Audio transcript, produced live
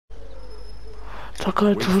Така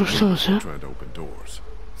ето, връщам се.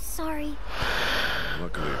 Sorry.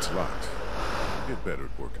 Luckily it's locked. Get better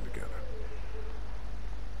at working together.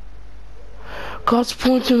 Когато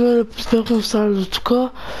спомните ме, бяхме стали до тук.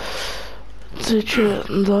 Тъй, че,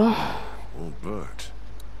 да. Won't budge.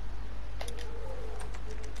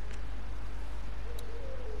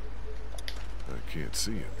 I can't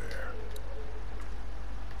see in there.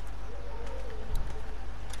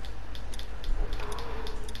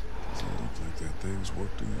 Doesn't look like that thing's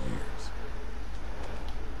worked in years.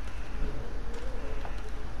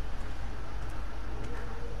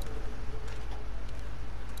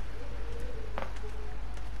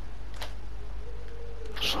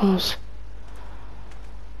 Шанс.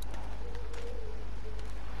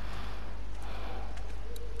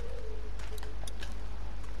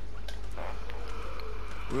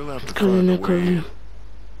 We'll have to Къде find a нека way ви. in.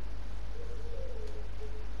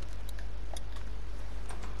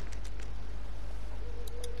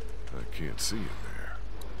 I can't see in there.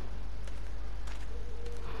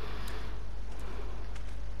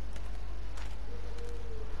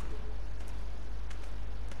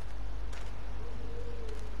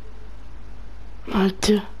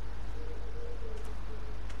 Айде.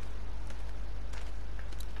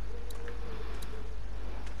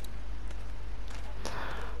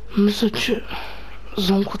 Мисля, че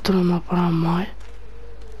замката да направя май.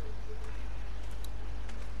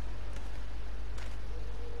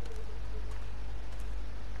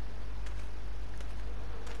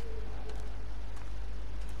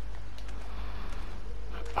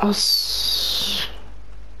 Аз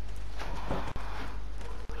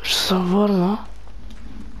ще се върна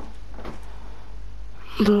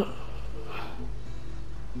да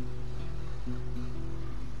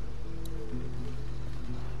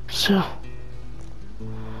сега.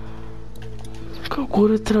 Как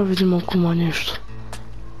горе трябва да видим ако има нещо.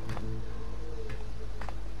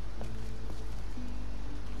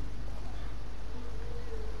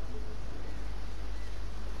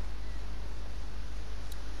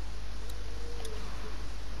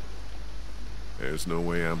 There's no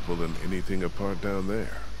way I'm pulling anything apart down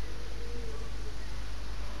there.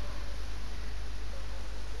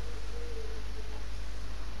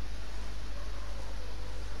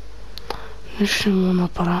 Нищо не му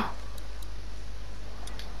направя.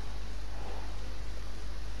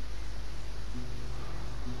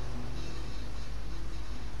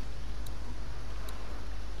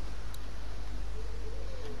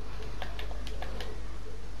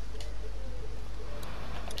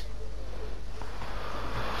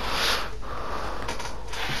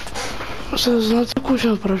 Сега знаете какво ще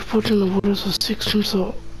направиш? Почне да боря с Сикс,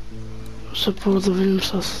 смисъл се първо да видим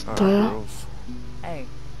с тая.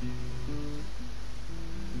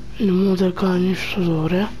 Не мога да кажа нищо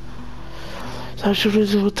добре. Сега ще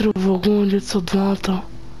влезем вътре в вагона, дето са двамата.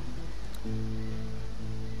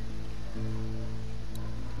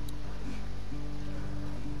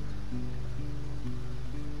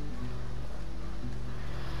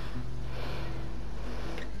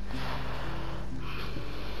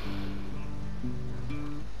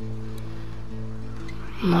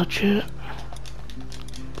 Значи...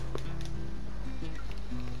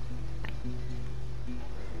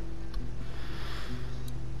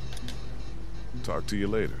 Talk to you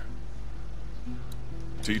later.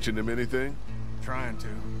 Teaching him anything? Trying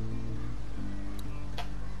to.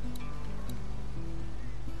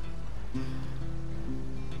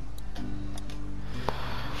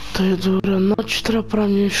 Тъй добре, значи трябва да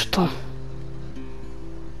правим нещо там.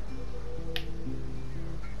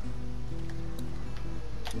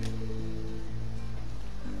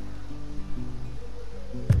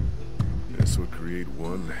 This would create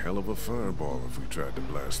one hell of a fireball if we tried to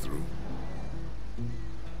blast through.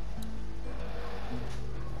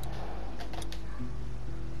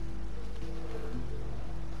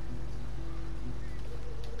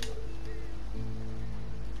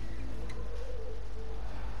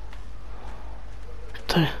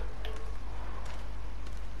 Тъй.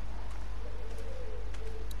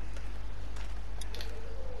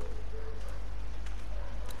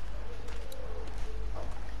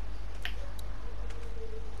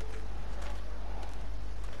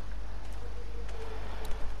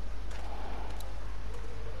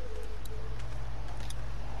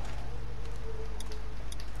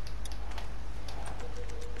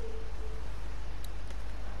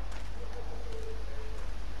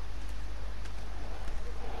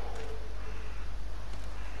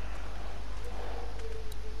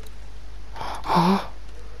 Huh?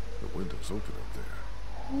 The window's open up there.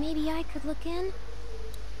 Maybe I could look in?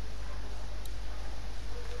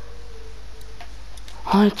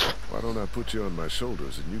 Айде. Why Why don't I put you on my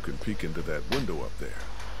shoulders and you can peek into that window up there?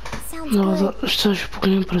 Sounds Да, good. ще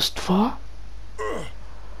погледнем през това.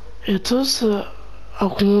 Ето се,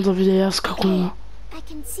 ако мога да видя аз какво има. I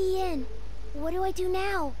can see in. What do I do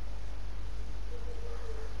now?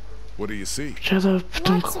 What do you see? Ще да ви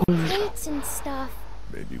питам Lots какво of е вижда. crates and stuff.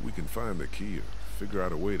 Maybe we can find the key or figure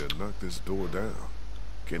out a way to knock this door down.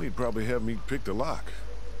 Kenny'd probably have me pick the lock,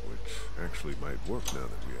 which actually might work now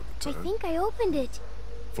that we have the I time. think I opened it.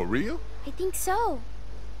 For real? I think so.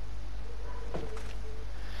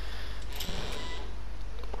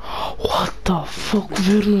 What the fuck,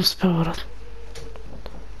 верно успя, брат.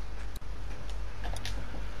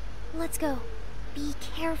 Let's go. Be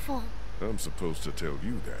careful. I'm supposed to tell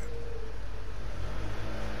you that.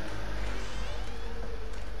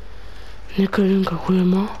 Нека видим какво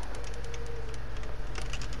има.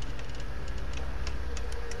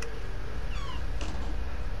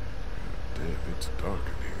 Damn, it's dark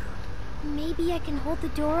in here. Maybe I can hold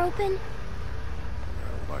the door open? I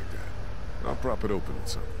don't like that. I'll prop it open with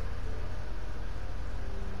something.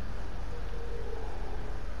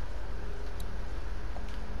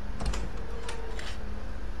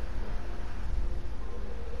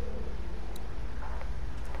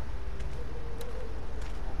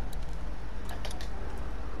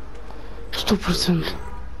 Сто процента.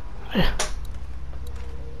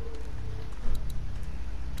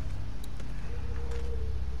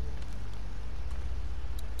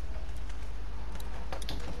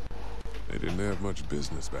 They didn't have much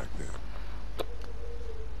business back then.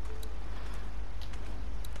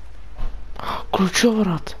 Ключо,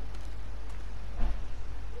 брат.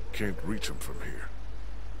 Can't reach them from here.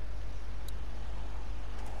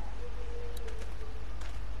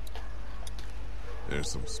 There's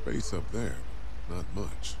some space up there, but not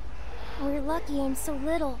much. We're lucky I'm so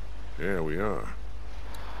little. Yeah, we are.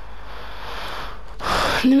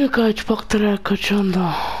 Не ми кажа, че пак трябва да качам,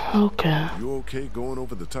 да. Окей. You okay going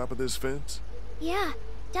over the top of this fence? Yeah,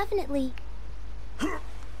 definitely.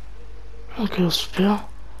 Окей, успя.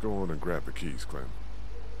 Go on and grab the keys, Clem.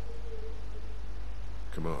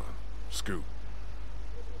 Come on, scoot.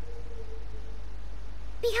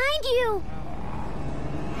 Behind you!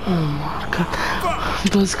 О, майка.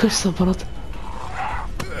 Блъскаш се, брат.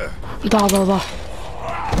 Да.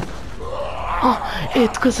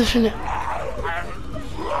 Тук също не...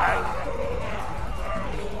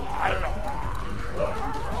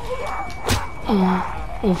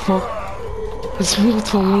 О, фак. Сми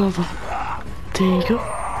това, моля да. Thank you.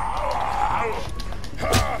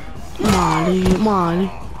 Мали.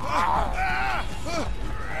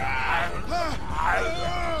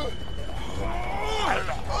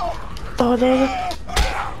 Давай.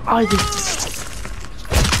 Айде.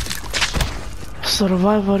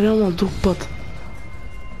 Survivor ама друг път.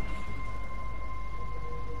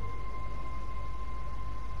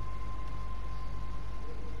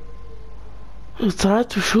 You tried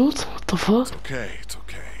to shoot? What the fuck? It's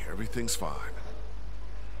okay. Everything's fine.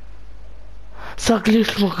 Сега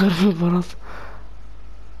гледаш ли макар ми, брат?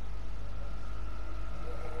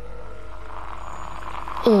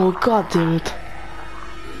 О, god damn it.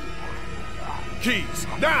 Keys,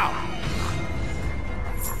 now!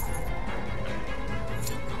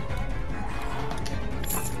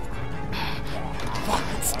 Fuck,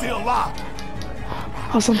 it's still locked!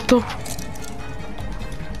 Аз съм топ.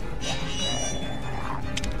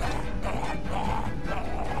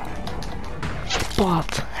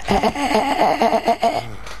 Пат.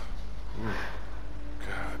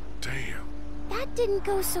 God damn. That didn't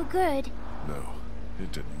go so good. No, it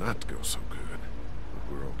did not go so good. But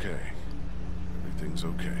we're okay. Everything's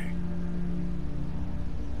okay.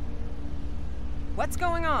 What's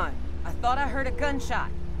going on? I thought I heard a gunshot.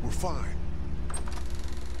 We're fine.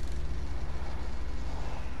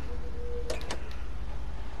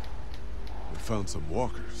 We found some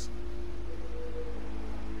walkers.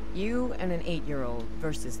 You and an 8-year-old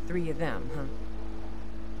versus 3 of them, huh?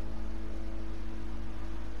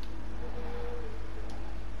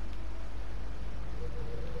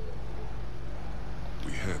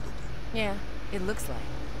 We handled it. Yeah, it looks like.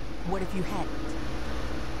 What if you hadn't?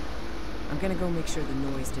 I'm gonna go make sure the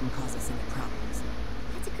noise didn't cause us any problems.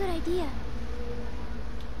 That's a good idea.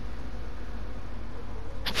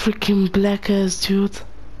 Freaking black ass dude.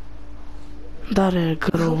 Даре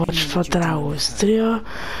гърва, че това трябва да го изтрия,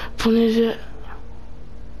 понеже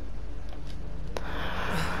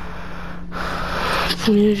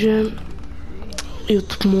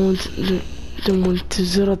YouTube му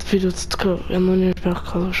демонетизират видеото, така едно не бях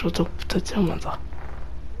казал, защото ако питате, ама да.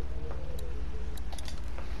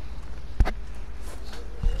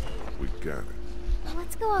 We got it.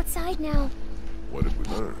 Let's go outside now. What did we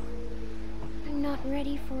learn? I'm not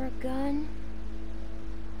ready for a gun.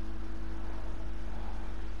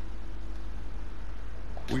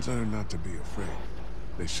 We learned not to be afraid.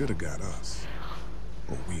 They should have got us.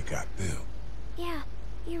 Or we got them. Yeah,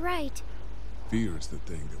 you're right. Fear is the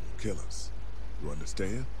thing that will kill us. You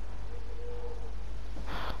understand?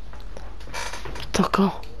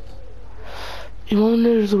 Така. Имам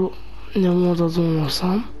нещо, не мога да думам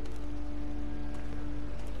сам.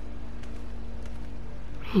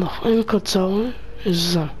 Да, еми като цяло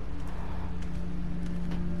излизам.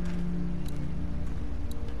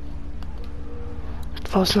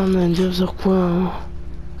 Това си нам не идея за кое.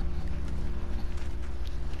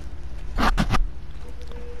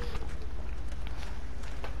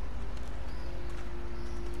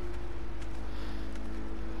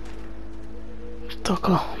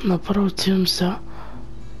 Така, направо отивам сега.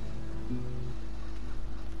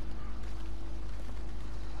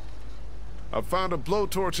 I found a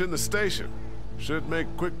blowtorch in the station. Should make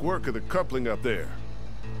quick work of the coupling up there.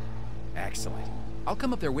 Excellent. I'll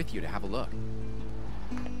come up there with you to have a look.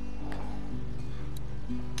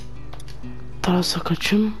 Трябва да се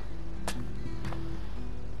качим.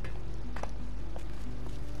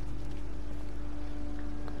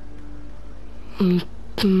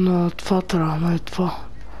 На това трябва, на това.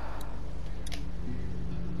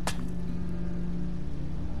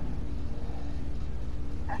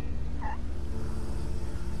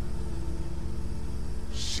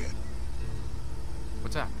 Shit.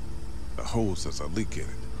 What's up? The hose has a leak in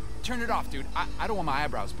it. Turn it off, dude. I don't want my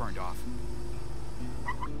eyebrows burned off.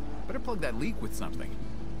 Better plug that leak with something.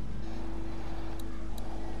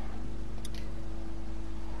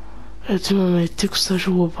 Ето имаме и тикста, ще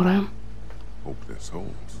го правим. Hope this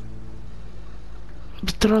holds.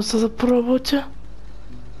 Би трябвало да проработя.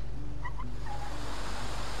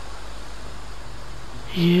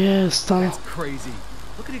 Стана. That's crazy.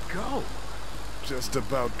 Look at it go. Just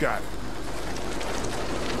about got it.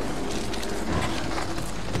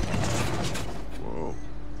 Whoa,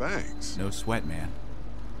 thanks. No sweat, man.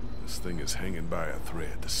 This thing is hanging by a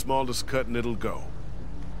thread. The smallest cut and it'll go.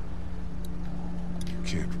 You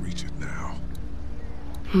can't reach it now.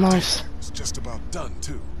 Nice. It's just about done,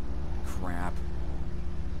 too. Crap.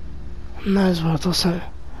 Nice, брата се.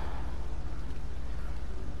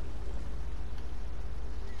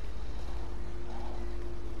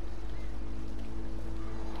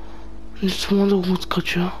 Нищо мога да го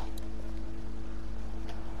откача.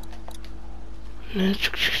 Не,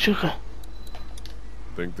 чакай.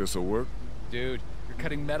 Think this'll work? Dude, you're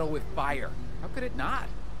cutting metal with fire. How could it not?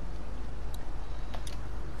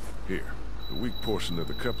 Here, the weak portion of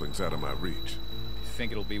the coupling's out of my reach. You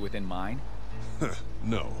think it'll be within mine?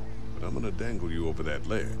 No, but I'm gonna dangle you over that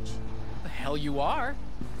ledge. The hell you are?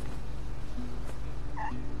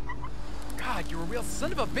 God, you're a real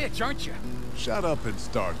son of a bitch, aren't you? Shut up and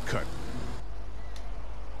start cutting.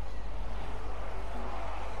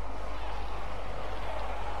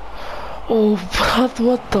 Oh, брат,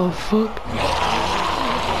 what the fuck?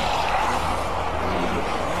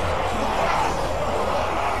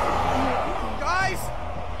 Guys,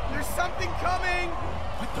 there's something coming.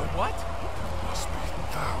 What the what? Must be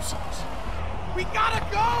thousands. We gotta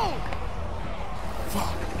go.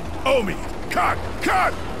 Fuck. Omi! Cut!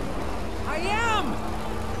 Cut! I am.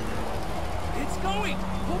 It's going.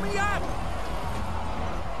 Pull me up.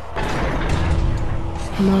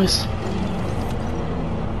 Nice.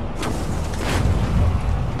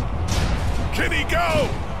 Can he go?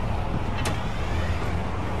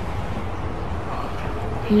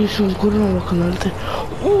 Ние съм горна на каналите.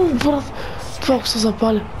 О, брат, това ако се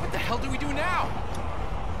запали. What the hell do we do now?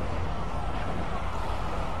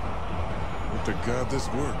 Hope to God this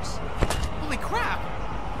works. Holy crap!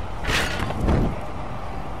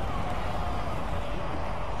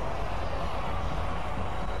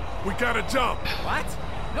 We gotta jump. What?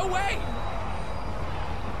 No way!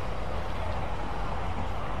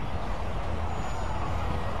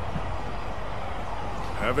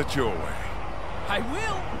 Have it your way. I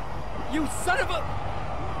will! You son of a...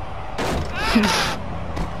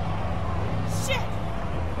 Shit!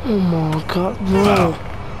 Oh my god, bro.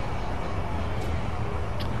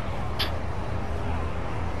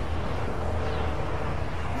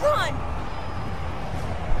 Run!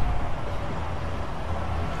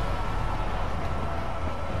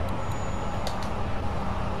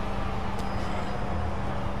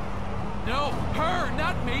 No, her,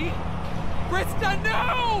 not me! Krista,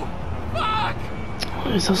 no! Fuck!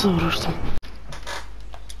 И сега се връщам.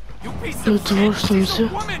 You piece Ето, of shit! връщам She's се. a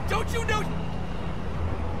woman, don't you know?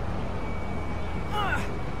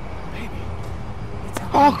 Baby,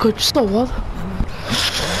 Като че са лада.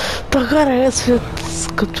 Така е след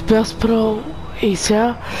като бях спрял И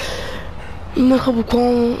сега минаха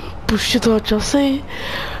буквално почти 2 часа и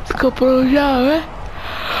така продължаваме.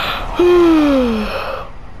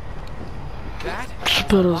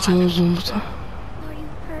 Супер размозното. Are you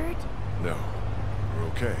hurt? No, we're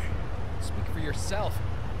okay. Speak for yourself.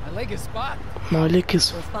 My leg is spot. Малек is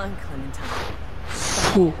We're fine, Clementine.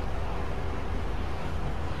 фу.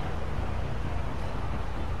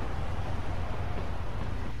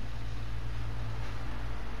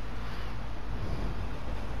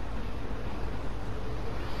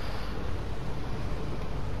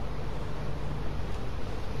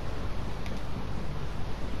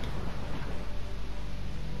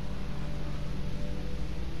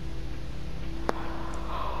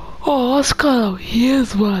 О, аз казал,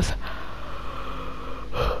 ебать.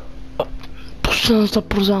 Почнем да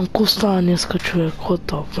прознам коста днеска, човек. What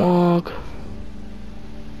the fuck?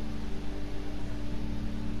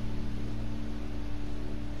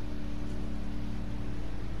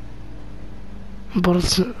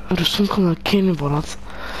 Брат, рисунка на Кени, брат.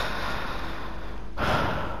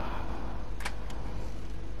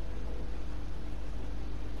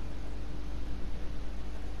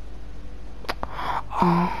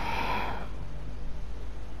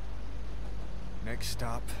 Next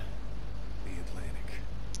stop, the Atlantic.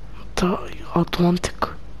 Да,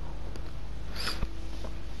 Атлантик.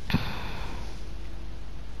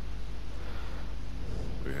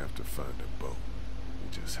 We have to find a boat. We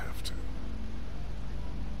just have to.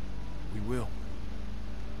 We will.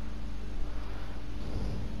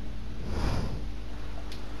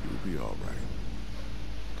 You'll be all right.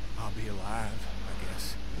 I'll be alive, I guess.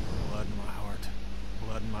 Blood in my heart.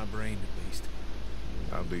 Blood in my brain, at least.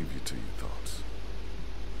 I'll leave you to your thoughts.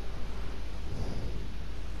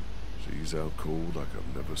 She's out cold like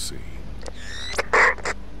I've never seen.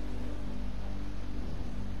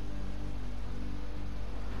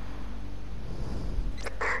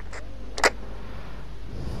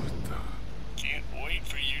 What the? Can't wait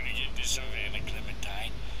for you to get to Savannah,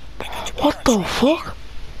 Clementine. I got your What the parts right fuck?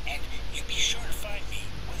 here. And you be sure to find me,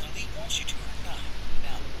 whether Lee wants you to or not.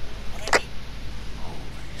 Now, what I need...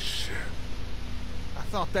 Holy shit. I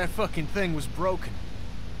thought that fucking thing was broken.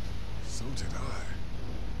 So did I.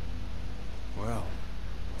 Well,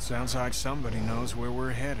 sounds like somebody knows where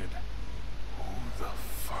we're headed. Who the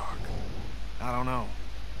fuck? I don't know,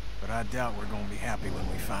 but I doubt we're gonna be happy when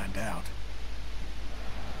we find out.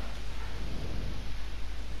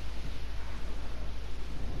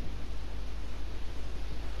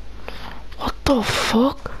 What the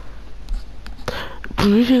fuck?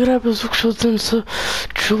 Понеже играя без звук, защото не се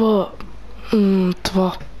чува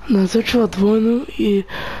това. Не се чува двойно и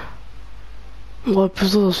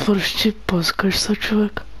епизода свърши, пъскаш се,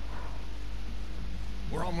 човек.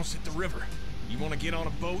 We're almost at the river. You want to get on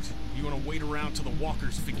a boat? You want to wait around till the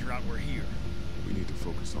walkers figure out we're here? We need to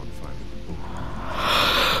focus on finding the boat.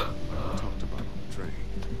 We talked about on the train.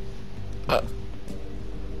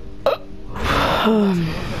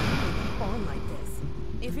 On like this.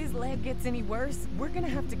 If his leg gets any worse, we're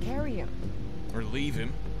gonna have to carry him. Or leave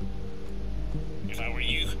him? If I were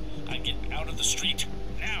you, I'd get out of the street,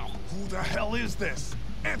 now. Who the hell is this?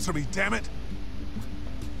 Answer me, damn it!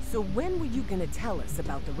 So when were you gonna tell us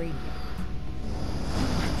about the radio? Who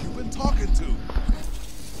have you been talking to?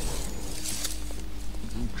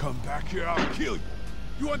 You come back here, I'll kill you.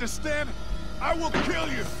 You understand? I will kill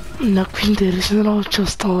you! Някакви интересни работи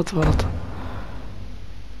стават, брат.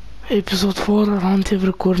 Епизод 4, Around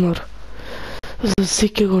Every Corner. За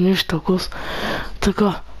всеки го нещо, такос.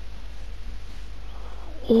 Така.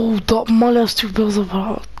 О, да, маля, аз ти бях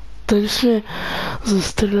забравил. Дали сме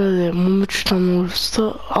застреляли момичета на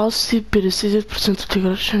улицата? Аз и 59% от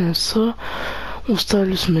играчите не са.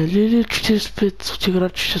 Оставили сме Лили, 45% от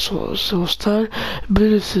играчите са оставили.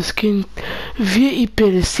 Били се с Кен. Вие и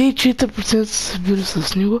 54% са били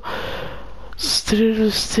с него.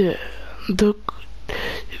 Застреляли сте Дък.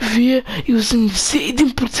 Вие и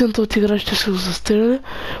 81% от играчите са го застреляли.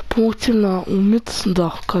 Помогте на Умит,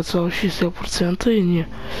 да, казал 60% и ние.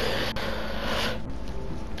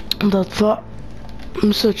 Да, това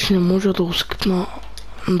мисля, че не може да го скипна.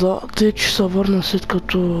 Да, тъй че се върна след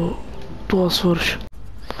като това свърши.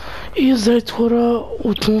 И заедно хора,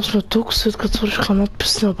 отново сме тук, след като свършиха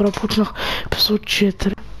надписи, направо почнах епизод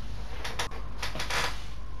 4.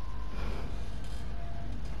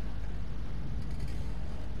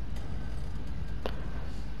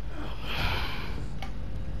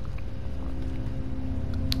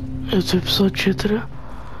 Ето епизод 4.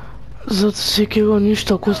 За всеки го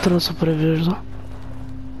нищо, ако трябва да се превежда.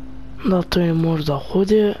 Да, той не може да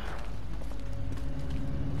ходи.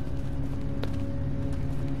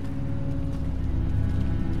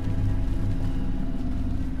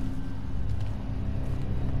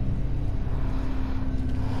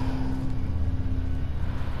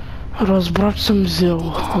 Разбрах, че съм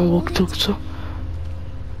взел локтюкче.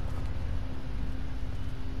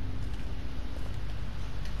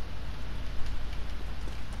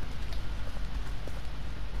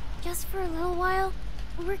 Just for a little while.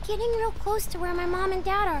 We're getting real close to where my mom and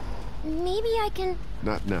dad are. Maybe I can...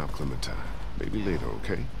 Not now, Clementine. Maybe later,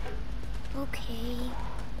 okay? Okay.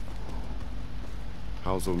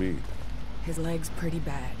 How's O'Neill? His leg's pretty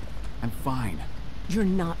bad. I'm fine.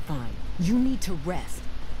 You're not fine. You need to rest.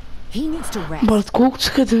 He needs to rest. Брат, колко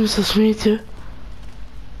чекате ми се смеете?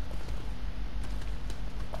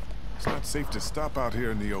 It's not safe to stop out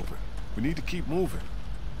here in the open. We need to keep moving.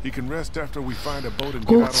 He can rest after we find a boat and get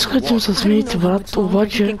Колко out on the чекате ми се water. смеете, брат,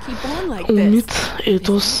 обаче умит е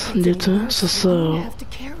тос дете с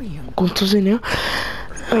контузения.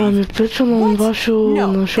 Ми преча на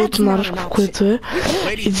нашето наръчко, което е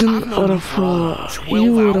един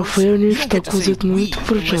Рафаел нещо тако взет, но нито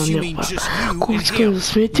преча на него. Колко искам да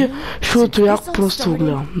смеете, защото яко просто го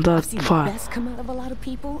гледам. Да, това е.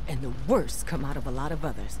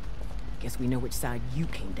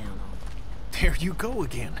 There you go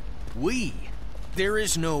again. We. There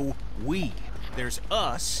is no we. There's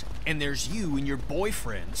us, and there's you and your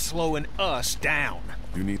boyfriend slowing us down.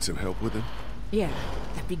 You need some help with him? Yeah,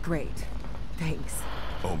 that'd be great. Thanks.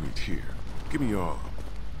 Oh, meet here. Give me your arm.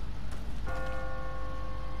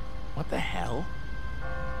 What the hell?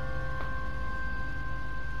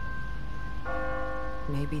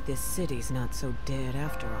 Maybe this city's not so dead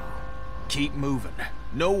after all. Keep moving.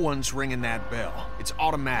 No one's ringing that bell. It's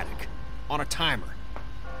automatic. On a timer.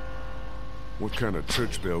 What kind of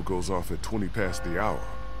church bell goes off at 20 past the hour?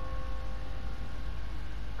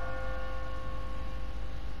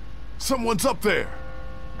 Someone's up there!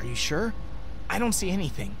 Are you sure? I don't see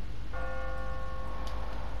anything.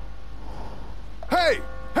 Hey!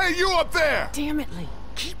 Hey, you up there! Damn it, Lee.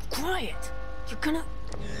 Keep quiet. You're gonna...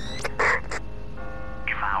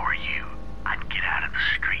 If I were you, I'd get out of the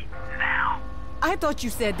street now. I thought you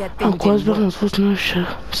said that thing Ако аз didn't бях work. на твоето място,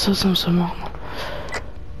 ще съм се махнал.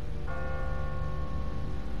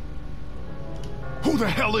 Who the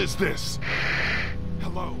hell is this?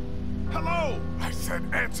 Hello? Hello? I said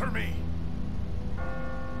answer me!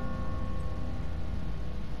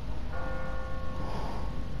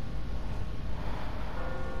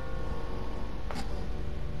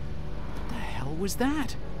 What the hell was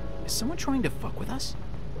that? Is someone trying to fuck with us?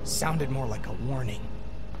 Sounded more like a warning.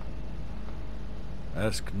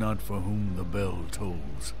 Ask not for whom the bell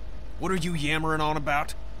tolls. What are you yammering on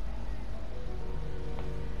about?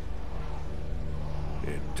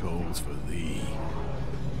 It tolls for thee.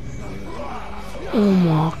 О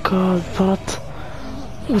май гад, брат.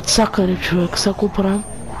 Отсакали човек, сега го правим.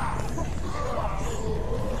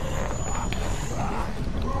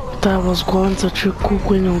 Тая възглавница, човек,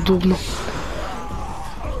 колко е неудобно.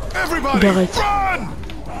 Бягайте.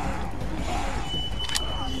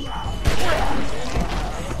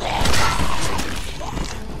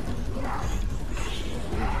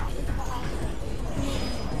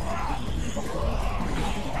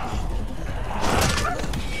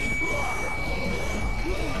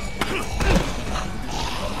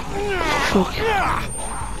 Fuck.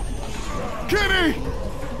 Kitty!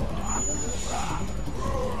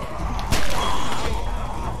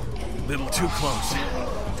 Little too close.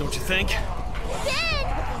 Don't you think?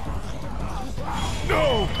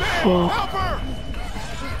 No! Fuck. Help her!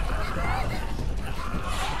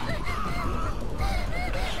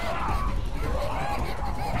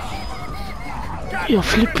 You're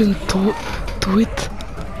flipping to it.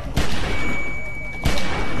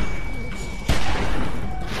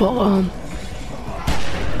 For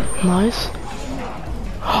nice.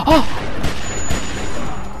 Oh!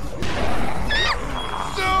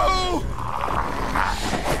 No!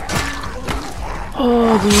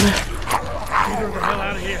 Oh, dude. Get her the hell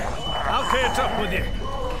out of here. I'll catch up with you.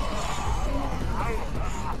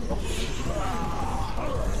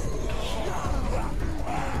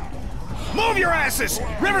 Move your asses!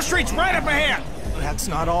 River Street's right up ahead! That's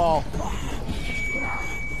not all.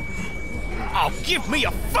 Oh, give me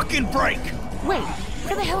a fucking break! Wait,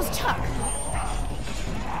 where the hell's Chuck?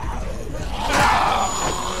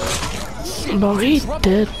 But he's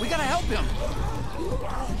dead. We gotta help him.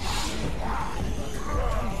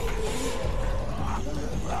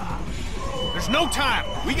 There's no time!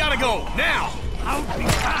 We gotta go, now! I'll be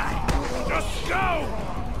fine! Just go!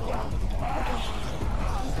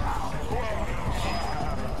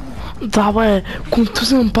 Да, бе,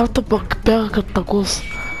 контузен брата пък бяга като на гос.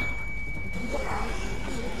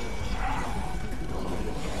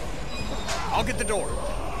 I'll get the door.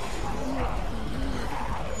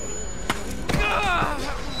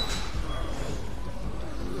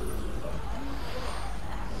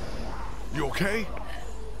 okay?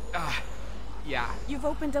 Yeah. You've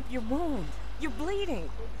opened up your wound. You're bleeding.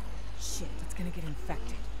 Shit, it's gonna get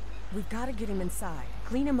infected. We've gotta get him inside.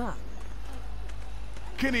 Clean him up.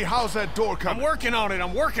 Kenny, how's that door I'm coming? working on it.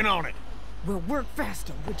 I'm working on it. Well, work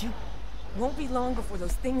faster, would you? Won't be long before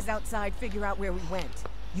those things outside figure out where we went.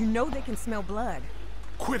 You know they can smell blood.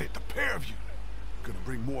 Quit it, the pair of you. Gonna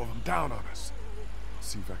bring more of them down on us.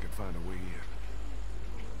 See if I can find a way in.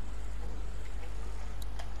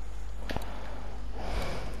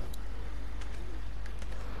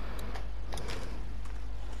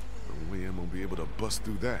 No way I'm gonna be able to bust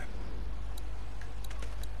through that.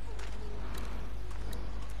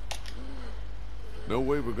 No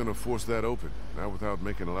way we're gonna force that open. Not without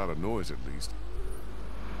making a lot of noise, at least.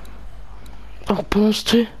 Ako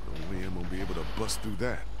ponoći? No way I'm gonna be able to bust through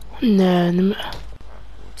that. Ne.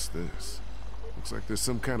 What's this? Looks like there's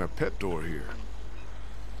some kind of pet door here.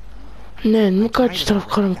 Не кажа, че трябва да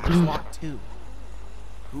вкарам It's климат. locked too.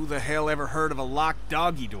 Who the hell ever heard of a locked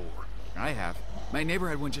doggy door? I have. My neighbor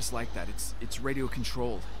had one just like that. It's radio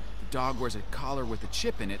controlled. The dog wears a collar with a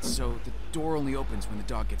chip in it, so the door only opens when the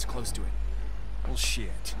dog gets close to it. Well,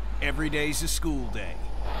 shit. Every day's a school day.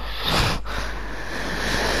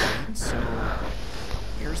 So,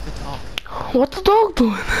 where's the dog? What the dog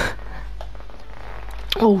doing?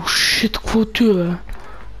 Oh shit, какво ти е?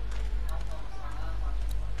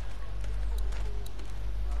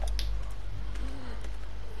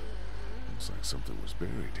 Looks like something was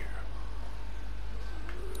buried here.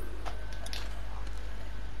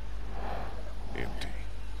 Empty.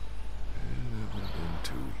 That would have been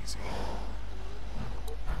too easy.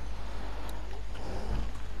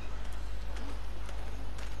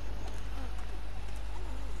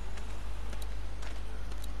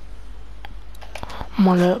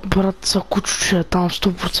 Мале, брат, за кучо, че е там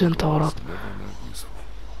 100%, брат. Never not useful.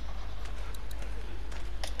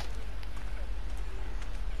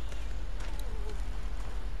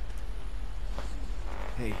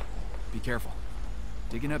 Hey, be careful.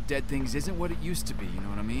 Digging up dead things isn't what it used to be, you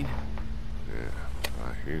know what I mean? Yeah,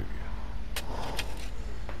 I hear you.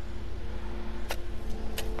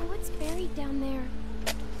 What's buried down there?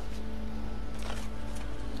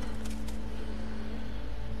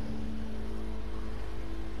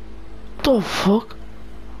 The fuck?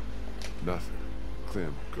 Nothing.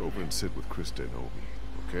 Clem, go over and sit with Krista and Obi,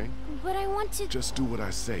 okay? But I want to... Just do what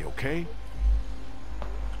I say, okay?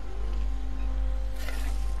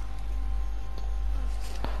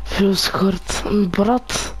 Feels hurt. Брат.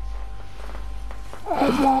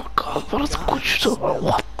 Oh my god, брат, кучето.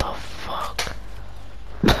 What the fuck?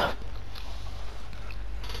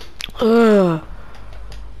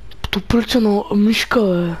 То прилича на мишка,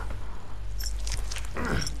 бе.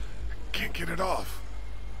 Can't get it off.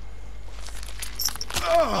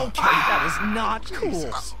 Okay, that is not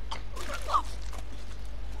cool.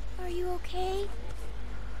 Are you okay?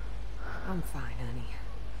 I'm fine, honey.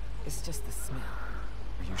 It's just the smell.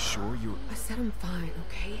 Are you sure you... I said I'm fine,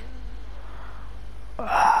 okay?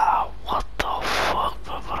 What the fuck,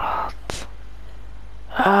 бе, брат?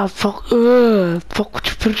 Това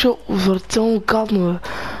куче прилича отвратително гадно, бе.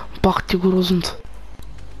 Бах ти го розното.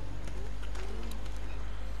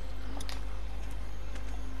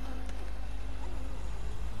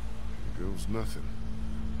 Goes nothing.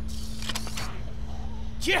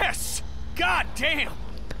 Yes! God damn!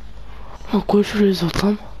 А кой ще влезе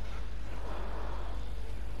оттам?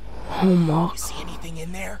 О, мак. You see anything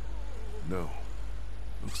in there? No.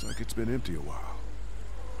 Looks like it's been empty a while.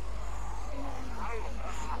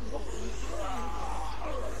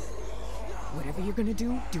 Whatever you're gonna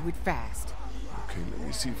do it fast. Okay, let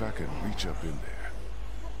me see if I can reach up in there.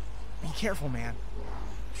 Be careful, man.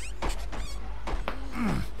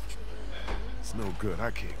 It's no good.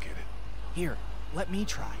 I can't get it. Here, let me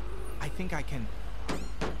try. I think I can...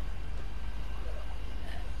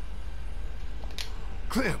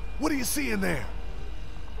 Clem, what do you see in there?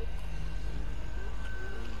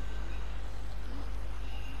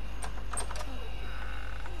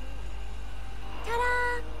 Ta-da!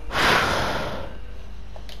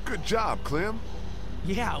 Good job, Clem.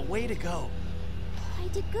 Yeah, way to go. I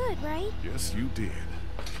did good, right? Yes, you did.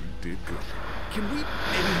 You did good. Can we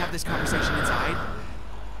maybe have this conversation inside?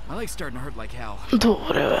 My leg's starting to hurt like hell.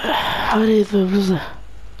 Добре, бе. Хайде да влезе.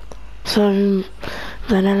 Сега видим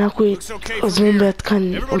да не някой зомби е така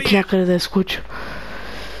от някъде да е скочил.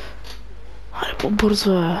 Хайде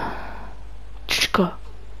по-бързо, бе. Чичка.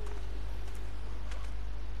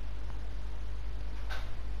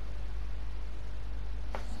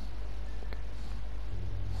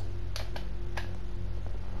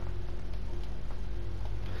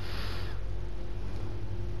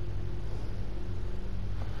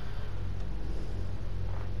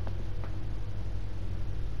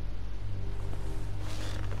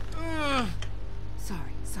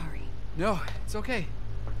 No, it's okay.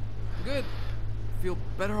 I'm good. Feel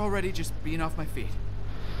better already just being off my feet.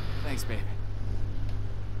 Thanks, babe.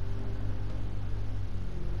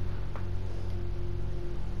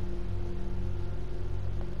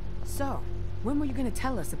 So, when were you gonna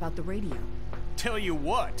tell us about the radio? Tell you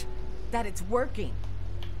what? That it's working.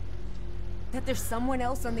 That there's someone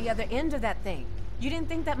else on the other end of that thing. You didn't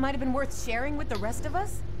think that might have been worth sharing with the rest of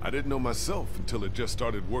us? I didn't know myself until it just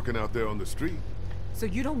started working out there on the street. So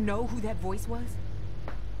you don't know who that voice was?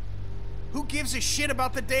 Who gives a shit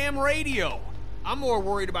about the damn radio? I'm more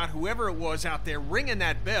worried about whoever it was out there ringing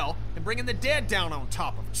that bell and bringing the dead down on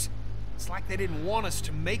top of us. It's like they didn't want us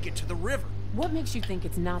to make it to the river. What makes you think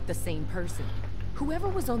it's not the same person? Whoever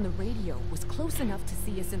was on the radio was close enough to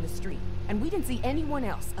see us in the street, and we didn't see anyone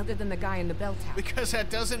else other than the guy in the bell tower. Because that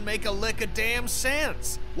doesn't make a lick of damn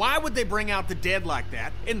sense. Why would they bring out the dead like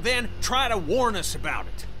that and then try to warn us about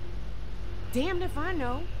it? Damned if I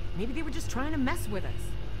know. Maybe they were just trying to mess with us.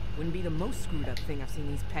 Wouldn't be the most screwed up thing I've seen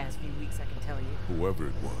these past few weeks, I can tell you. Whoever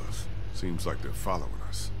it was, seems like they're following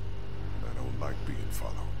us. And I don't like being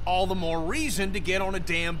followed. All the more reason to get on a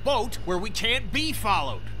damn boat where we can't be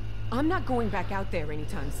followed. I'm not going back out there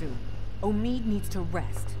anytime soon. Omid needs to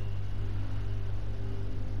rest.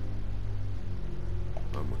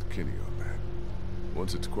 I'm with Kenny on that.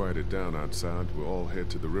 Once it's quieted down outside, we'll all head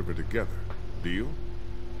to the river together. Deal?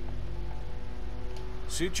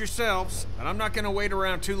 Suit yourselves, but I'm not gonna wait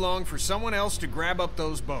around too long for someone else to grab up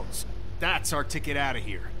those boats. That's our ticket out of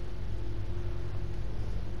here.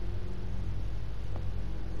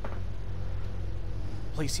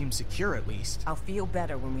 Place seems secure at least. I'll feel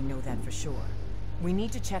better when we know that for sure. We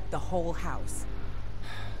need to check the whole house.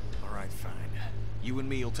 All right, fine. You and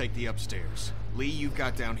me'll take the upstairs. Lee, you've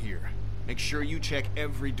got down here. Make sure you check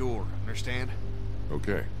every door, understand?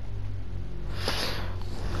 Okay.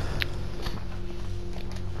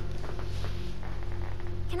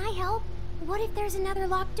 Can I help? What if there's another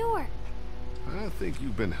locked door? I think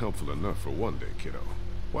you've been helpful enough for one day, kiddo.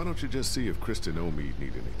 Why don't you just see if Kristen and Omid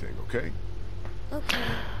need anything, okay? Okay.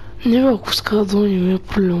 Не бе, ако иска да не ме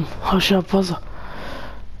проблем. Аз ще я паза.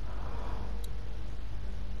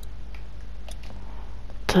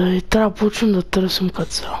 Та трябва да почнем да търсим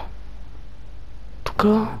като цяло. Тук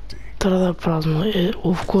трябва да е празно.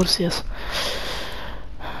 Of course, yes.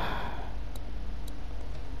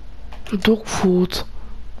 Dog food.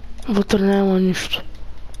 Вътре няма нищо.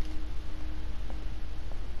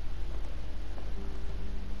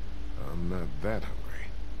 I'm not that hungry.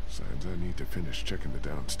 Besides, I need to finish checking the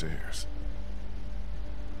downstairs.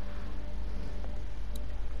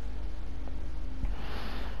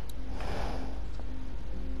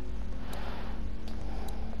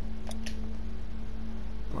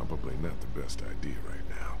 Probably not the best idea right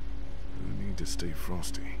now. I need to stay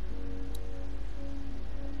frosty.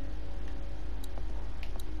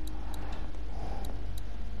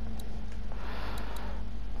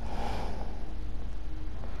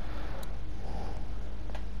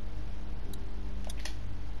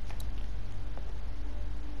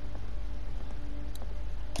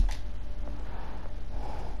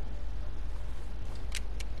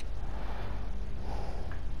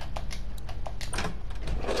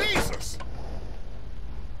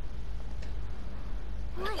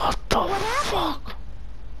 What the fuck?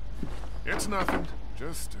 It's nothing.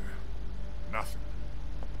 Just, nothing.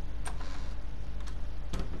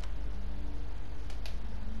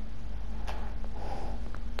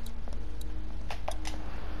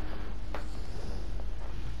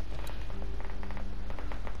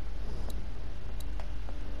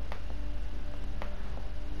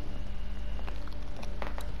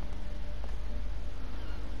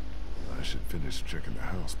 I should finish checking the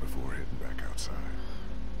house before heading back outside.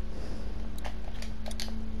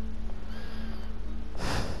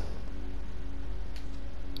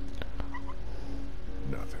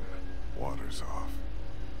 Nothing. Water's off.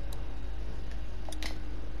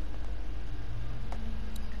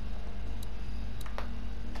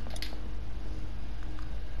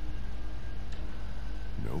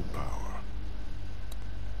 No power.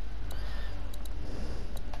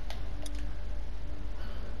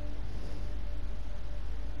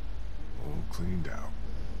 All cleaned out.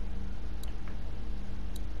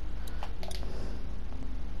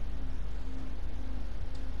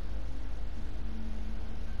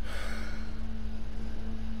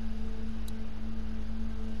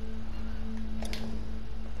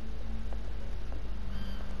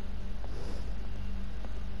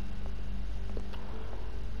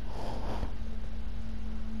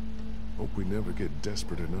 Hope we never get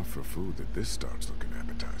desperate enough for food that this starts looking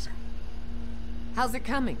appetizing. How's it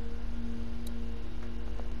coming?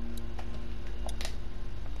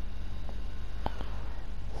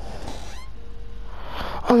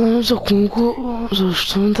 А не за колко,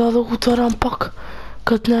 защо не да го тарам пак,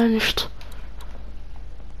 като няма нищо?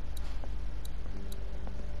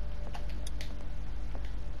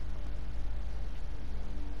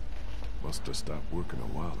 Must have stopped working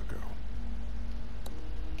a while ago.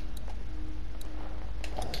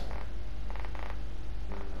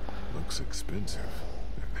 Looks expensive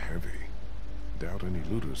and heavy. Doubt any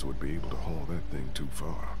looters would be able to haul that thing too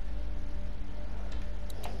far.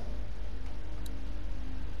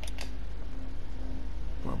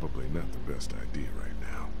 Probably not the best idea right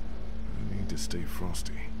now. I need to stay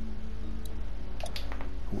frosty.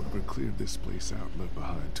 Whoever cleared this place out left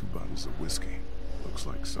behind 2 bottles of whiskey. Looks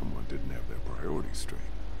like someone didn't have their priorities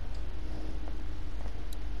straight.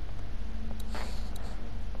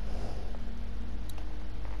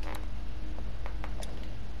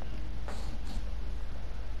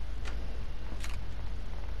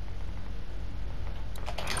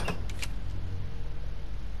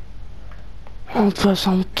 On това е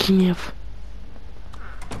само Кинев.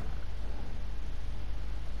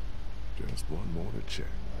 Just one more to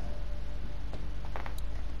check.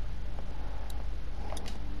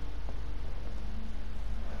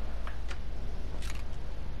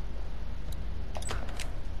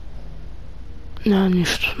 Няма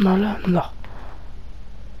нищо, нали? Да.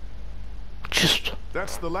 Чисто.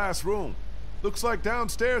 That's the last room. Looks like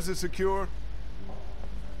downstairs is secure.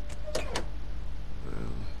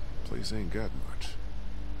 Well, place ain't got much.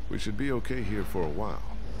 We should be okay here for a while.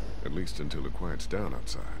 At least until it quiets down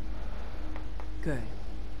outside. Good.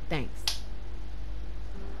 Thanks.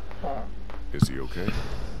 Is he okay?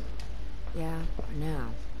 Yeah, for now.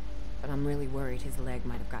 But I'm really worried his leg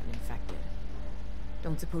might have gotten infected.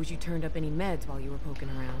 Don't suppose you turned up any meds while you were poking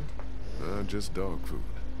around? Just dog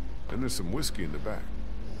food. And there's some whiskey in the back.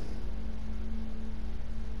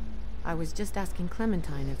 I was just asking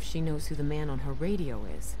Clementine if she knows who the man on her radio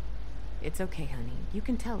is. It's okay, honey. You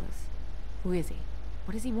can tell us. Who is he?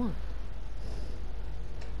 What does he want?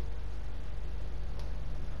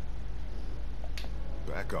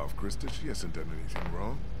 Back off, Krista. She hasn't done anything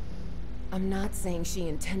wrong. I'm not saying she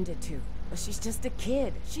intended to, but she's just a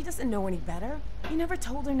kid. She doesn't know any better. You never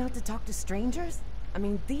told her not to talk to strangers? I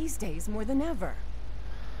mean, these days more than ever.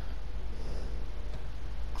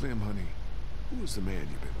 Clem, honey, who is the man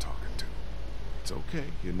you've been talking to? It's okay.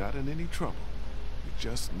 You're not in any trouble. You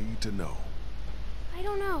just need to know. I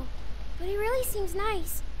don't know, but he really seems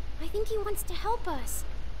nice. I think he wants to help us.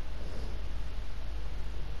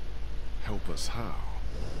 Help us how?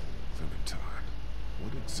 Clementine,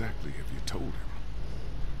 what exactly have you told him?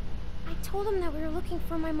 I told him that we were looking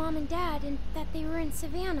for my mom and dad and that they were in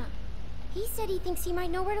Savannah. He said he thinks he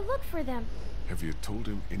might know where to look for them. Have you told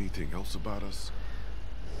him anything else about us?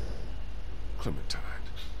 Clementine,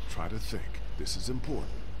 try to think. This is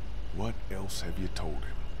important. What else have you told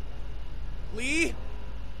him? Lee?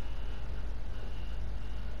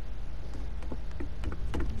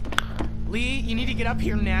 Lee, you need to get up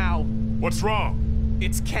here now. What's wrong?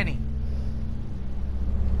 It's Kenny.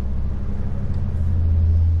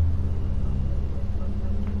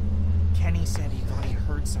 Kenny said he thought he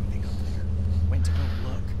heard something up there. Went to go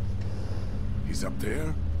look. He's up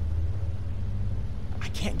there? I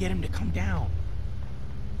can't get him to come down.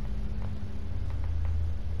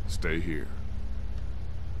 Stay here.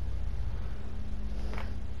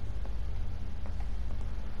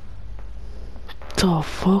 The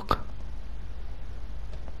fuck?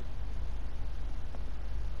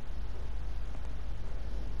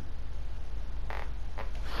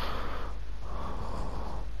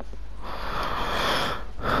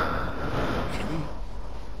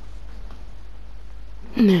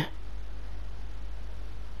 Не.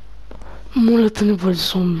 Моля те, не бъди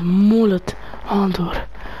зомби. Моля те. Добре.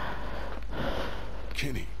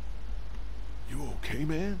 Kenny, you okay,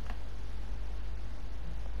 man?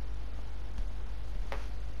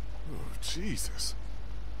 Oh, Jesus.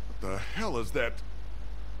 What the hell is that?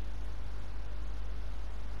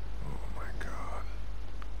 Oh, my God.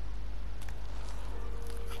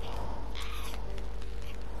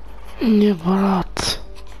 Не, брат.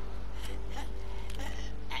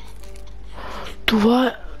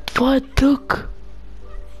 Това е тък.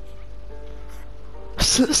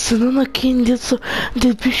 Сина на Кен, деца,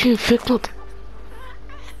 де беше инфектнат.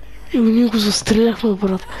 И ние го застреляхме,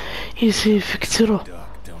 брат. И се инфектира.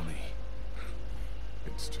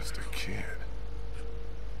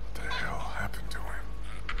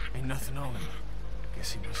 Ain't nothing on him.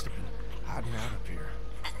 Guess he must have been hiding out up here.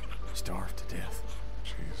 Starved to death.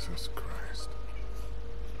 Jesus Christ.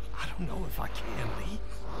 I don't know if I can, Lee.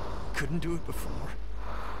 Couldn't do it before.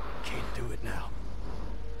 Can't do it now.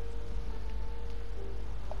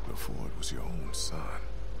 Before it was your own son.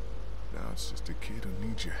 Todd's just a kid who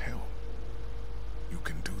needs your help. You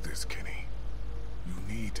can do this, Kenny. You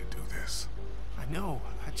need to do this. I know,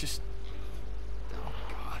 I just... Oh,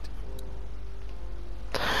 God.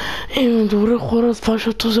 Добре хора, това ще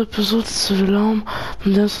е този епизод. Съжалявам.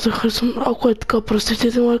 Надявам се да харесам. Ако е така, простете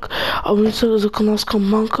един лайк, абонирайте се за канал с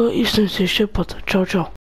камбанка и ще се следващия път. Чао, чао.